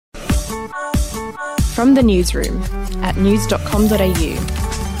From the newsroom at news.com.au.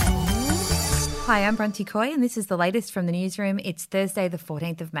 Hi, I'm Bronte Coy and this is the latest from the newsroom. It's Thursday the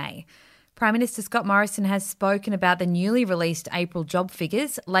 14th of May. Prime Minister Scott Morrison has spoken about the newly released April job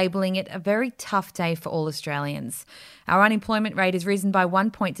figures, labelling it a very tough day for all Australians. Our unemployment rate has risen by 1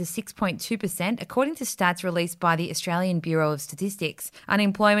 point to 6.2%, according to stats released by the Australian Bureau of Statistics.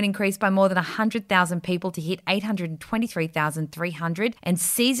 Unemployment increased by more than 100,000 people to hit 823,300, and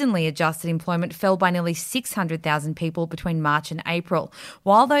seasonally adjusted employment fell by nearly 600,000 people between March and April.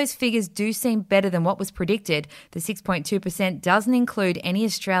 While those figures do seem better than what was predicted, the 6.2% doesn't include any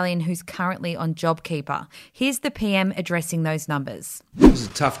Australian who's currently on JobKeeper. Here's the PM addressing those numbers. This is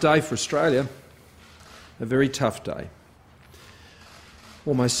a tough day for Australia, a very tough day.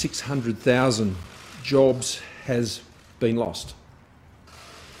 Almost 600,000 jobs has been lost.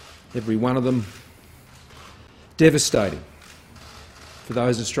 Every one of them devastating for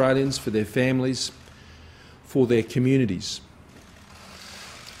those Australians, for their families, for their communities.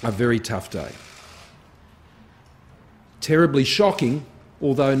 A very tough day. Terribly shocking,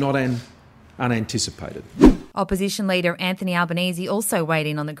 although not unanticipated. Opposition leader Anthony Albanese also weighed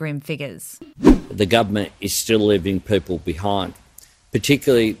in on the grim figures. The government is still leaving people behind,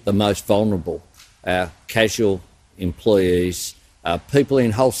 particularly the most vulnerable, our casual employees, people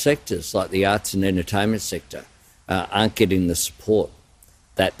in whole sectors like the arts and entertainment sector aren't getting the support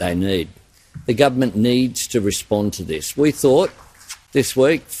that they need. The government needs to respond to this. We thought this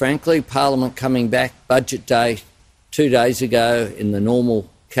week, frankly, Parliament coming back, budget day 2 days ago in the normal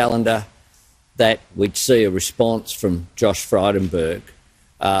calendar, that we'd see a response from Josh Frydenberg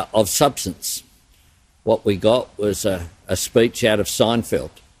of substance. What we got was a speech out of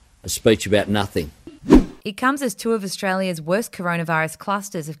Seinfeld, a speech about nothing. It comes as two of Australia's worst coronavirus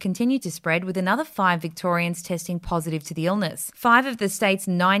clusters have continued to spread, with another 5 Victorians testing positive to the illness. 5 of the state's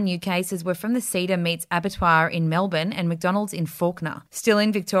 9 new cases were from the Cedar Meats Abattoir in Melbourne and McDonald's in Fawkner. Still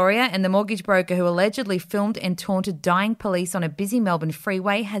in Victoria, and the mortgage broker who allegedly filmed and taunted dying police on a busy Melbourne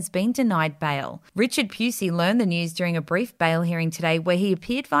freeway has been denied bail. Richard Pusey learned the news during a brief bail hearing today where he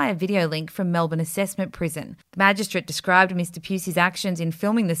appeared via video link from Melbourne Assessment Prison. The magistrate described Mr Pusey's actions in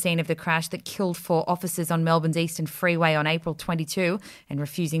filming the scene of the crash that killed 4 officers on Melbourne's Eastern Freeway on April 22 and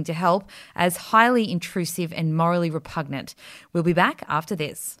refusing to help as highly intrusive and morally repugnant. We'll be back after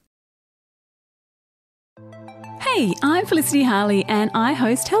this. Hey, I'm Felicity Harley and I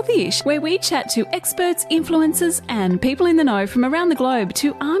host Healthyish, where we chat to experts, influencers and people in the know from around the globe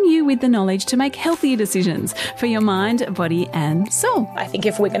to arm you with the knowledge to make healthier decisions for your mind, body and soul. I think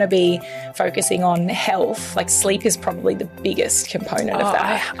if we're going to be focusing on health, like sleep is probably the biggest component of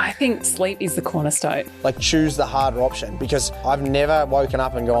that. I think sleep is the cornerstone. Like choose the harder option, because I've never woken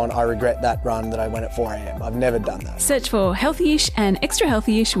up and gone, I regret that run that I went at 4 a.m. I've never done that. Search for Healthyish and Extra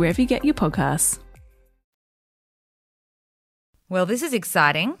Healthyish wherever you get your podcasts. Well, this is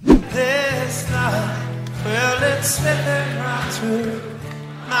exciting. This night, well, it's slipping right through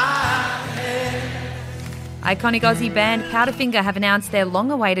my head. Iconic Aussie band Powderfinger have announced their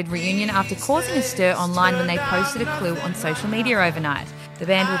long-awaited reunion after causing a stir online when they posted a clue on social media overnight. The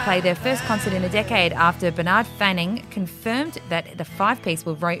band will play their first concert in a decade after Bernard Fanning confirmed that the 5-piece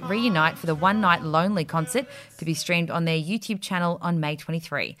will reunite for the One Night Lonely concert to be streamed on their YouTube channel on May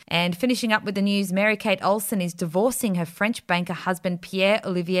 23. And finishing up with the news, Mary-Kate Olsen is divorcing her French banker husband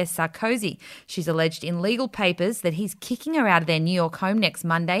Pierre-Olivier Sarkozy. She's alleged in legal papers that he's kicking her out of their New York home next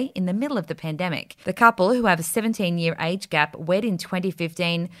Monday in the middle of the pandemic. The couple, who have a 17-year age gap, wed in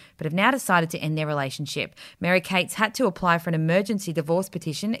 2015 but have now decided to end their relationship. Mary-Kate's had to apply for an emergency divorce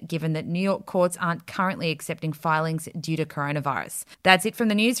petition given that New York courts aren't currently accepting filings due to coronavirus. That's it from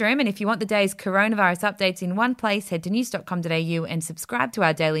the newsroom, and if you want the day's coronavirus updates in one place, head to news.com.au and subscribe to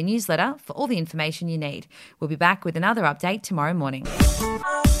our daily newsletter for all the information you need. We'll be back with another update tomorrow morning.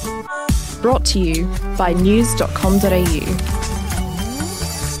 Brought to you by news.com.au.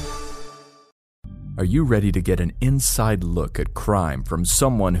 Are you ready to get an inside look at crime from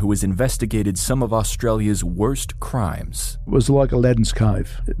someone who has investigated some of Australia's worst crimes? It was like Aladdin's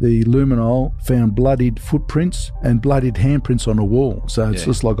Cave. The luminol found bloodied footprints and bloodied handprints on a wall, so it's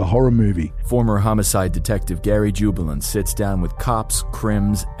just like a horror movie. Former homicide detective Gary Jubilant sits down with cops,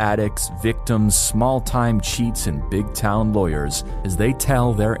 crims, addicts, victims, small-time cheats, and big-town lawyers as they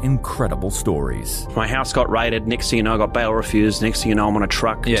tell their incredible stories. My house got raided. Next thing you know, I got bail refused. Next thing you know, I'm on a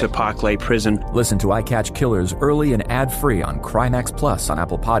truck to Parklea Prison. Listen to I Catch Killers early and ad-free on Crimex Plus on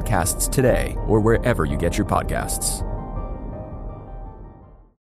Apple Podcasts today or wherever you get your podcasts.